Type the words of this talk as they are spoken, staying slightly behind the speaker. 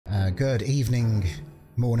Good evening,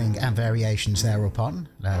 morning, and variations thereupon,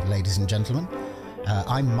 ladies and gentlemen.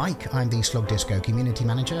 I'm Mike, I'm the Slug Disco Community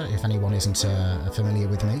Manager, if anyone isn't familiar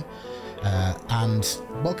with me. And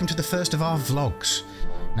welcome to the first of our vlogs.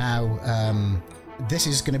 Now, this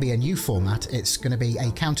is going to be a new format. It's going to be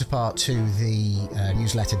a counterpart to the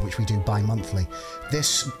newsletter which we do bi-monthly.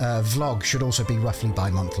 This vlog should also be roughly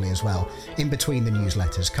bi-monthly as well, in between the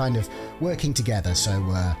newsletters, kind of working together. So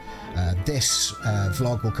this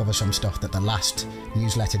vlog will cover some stuff that the last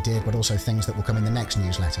newsletter did, but also things that will come in the next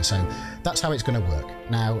newsletter. So that's how it's going to work.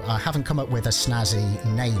 Now, I haven't come up with a snazzy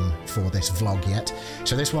name for this vlog yet,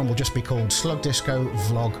 so this one will just be called Slug Disco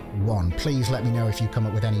Vlog 1. Please let me know if you come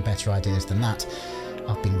up with any better ideas than that.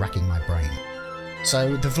 I've been racking my brain.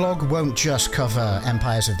 So the vlog won't just cover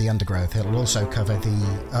Empires of the Undergrowth, it'll also cover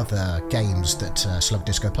the other games that Slug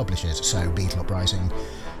Disco publishes, so Beetle Uprising,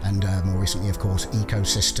 and more recently of course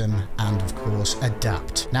Ecosystem, and of course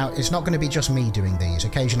Adapt. Now it's not going to be just me doing these,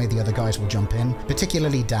 occasionally the other guys will jump in,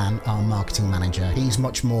 particularly Dan, our marketing manager. He's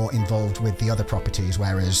much more involved with the other properties,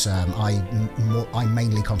 whereas I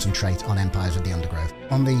mainly concentrate on Empires of the Undergrowth.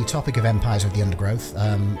 On the topic of Empires of the Undergrowth,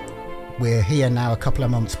 we're here now a couple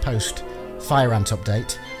of months post Fire Ant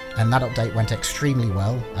update, and that update went extremely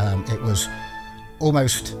well. It was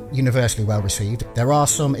almost universally well received. There are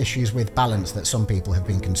some issues with balance that some people have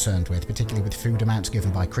been concerned with, particularly with food amounts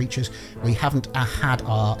given by creatures. We haven't had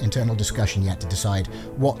our internal discussion yet to decide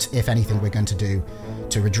what, if anything, we're going to do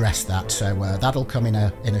to redress that, so that'll come in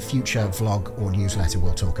a future vlog or newsletter.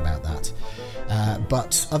 We'll talk about that.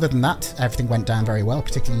 But other than that, everything went down very well.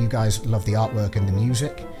 Particularly you guys love the artwork and the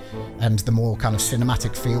music, and the more kind of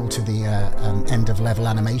cinematic feel to the end of level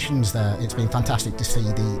animations there. It's been fantastic to see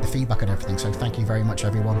the feedback and everything, so thank you very much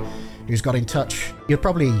everyone who's got in touch. You're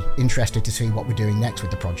probably interested to see what we're doing next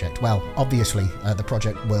with the project. Well, obviously the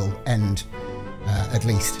project will end at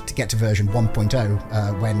least to get to version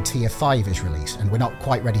 1.0 when tier 5 is released, and we're not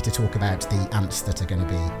quite ready to talk about the ants that are going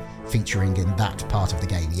to be featuring in that part of the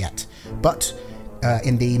game yet. But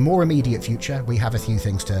in the more immediate future we have a few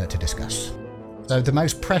things to discuss. So the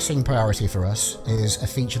most pressing priority for us is a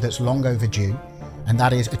feature that's long overdue, and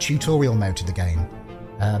that is a tutorial mode to the game.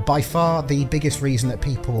 By far the biggest reason that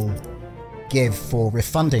people give for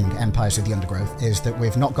refunding Empires of the Undergrowth is that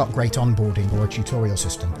we've not got great onboarding or a tutorial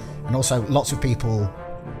system, and also lots of people,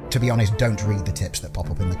 to be honest, don't read the tips that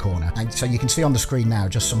pop up in the corner. And so you can see on the screen now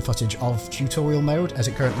just some footage of tutorial mode as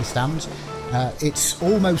it currently stands. It's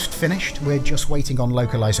almost finished, we're just waiting on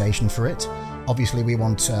localization for it. Obviously we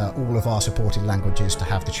want all of our supported languages to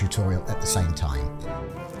have the tutorial at the same time.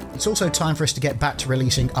 It's also time for us to get back to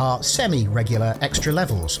releasing our semi-regular extra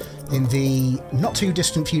levels. In the not too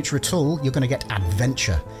distant future at all, you're going to get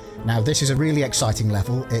Adventure. Now this is a really exciting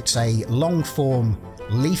level. It's a long-form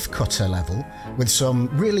leaf cutter level with some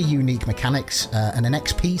really unique mechanics and an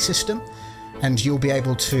XP system, and you'll be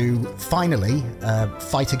able to finally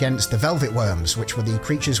fight against the Velvet Worms, which were the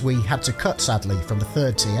creatures we had to cut, sadly, from the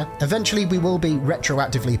 3rd tier. Eventually we will be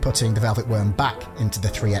retroactively putting the Velvet Worm back into the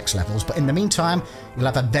 3x levels, but in the meantime you'll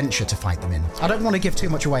have Adventure to fight them in. I don't want to give too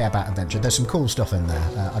much away about Adventure, there's some cool stuff in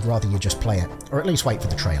there. I'd rather you just play it, or at least wait for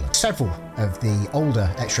the trailer. Several of the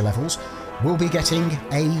older extra levels will be getting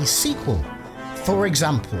a sequel. For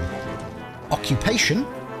example, Occupation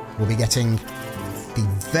will be getting the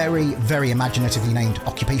very, very imaginatively named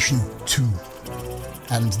Occupation 2.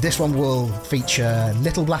 And this one will feature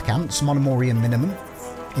little black ants, Monomorium minimum,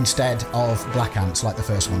 instead of black ants like the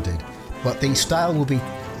first one did. But the style will be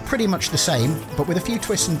pretty much the same, but with a few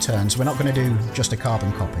twists and turns. We're not going to do just a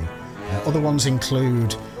carbon copy. Other ones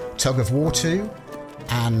include Tug of War 2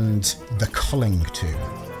 and The Culling 2.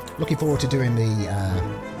 Looking forward to doing the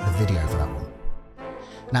video for that one.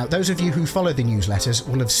 Now, those of you who follow the newsletters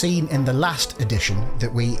will have seen in the last edition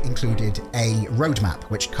that we included a roadmap,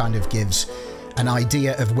 which kind of gives an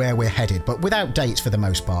idea of where we're headed, but without dates for the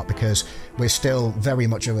most part, because we're still very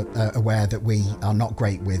much aware that we are not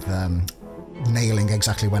great with nailing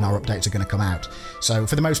exactly when our updates are going to come out. So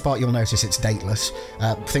for the most part you'll notice it's dateless.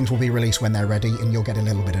 Things will be released when they're ready, and you'll get a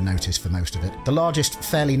little bit of notice for most of it. The largest,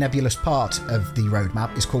 fairly nebulous part of the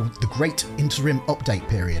roadmap is called the Great Interim Update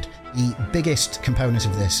Period. The biggest component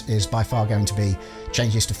of this is by far going to be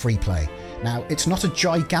changes to Freeplay. Now, it's not a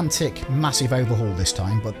gigantic, massive overhaul this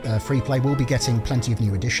time, but Freeplay will be getting plenty of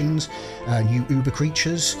new additions, new Uber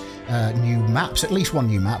creatures, new maps, at least one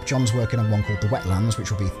new map. John's working on one called The Wetlands, which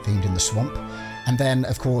will be themed in the swamp. And then,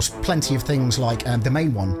 of course, plenty of things like the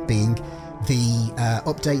main one being the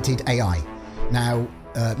updated AI. Now,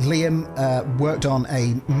 Liam worked on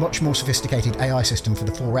a much more sophisticated AI system for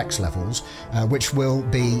the 4X levels, which will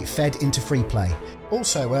be fed into Freeplay.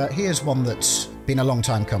 Also, here's one that's been a long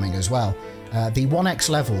time coming as well. The 1X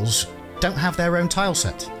levels don't have their own tile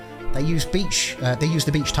set. They use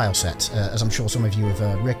the beach tile set, as I'm sure some of you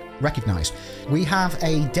have recognised. We have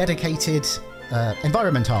a dedicated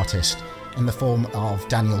environment artist in the form of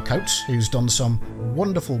Daniel Coates, who's done some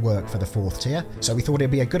wonderful work for the 4th tier. So we thought it'd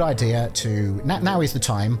be a good idea to, now is the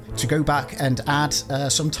time, to go back and add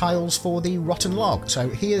some tiles for the rotten log. So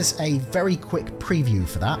here's a very quick preview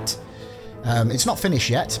for that. It's not finished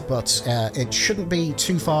yet, but it shouldn't be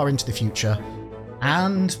too far into the future.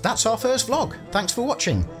 And that's our first vlog. Thanks for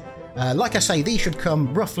watching. Like I say, these should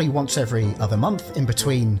come roughly once every other month in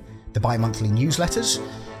between the bi-monthly newsletters.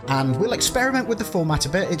 And we'll experiment with the format a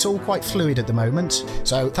bit. It's all quite fluid at the moment.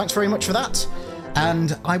 So thanks very much for that.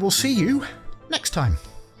 And I will see you next time.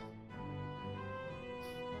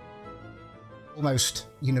 Almost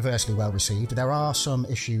universally well received. There are some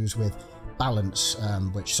issues with balance,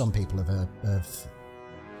 which some people have...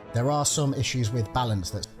 There are some issues with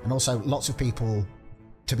balance, and also lots of people,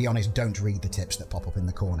 to be honest, don't read the tips that pop up in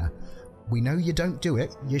the corner. We know you don't do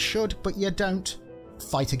it. You should, but you don't.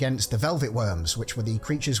 Fight against the velvet worms, which were the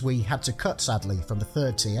creatures we had to cut, sadly, from the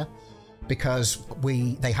 3rd tier, because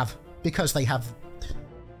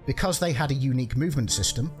they had a unique movement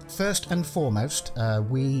system. First and foremost,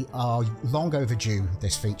 we are long overdue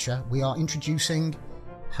this feature. We are introducing...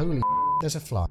 Holy there's a fly.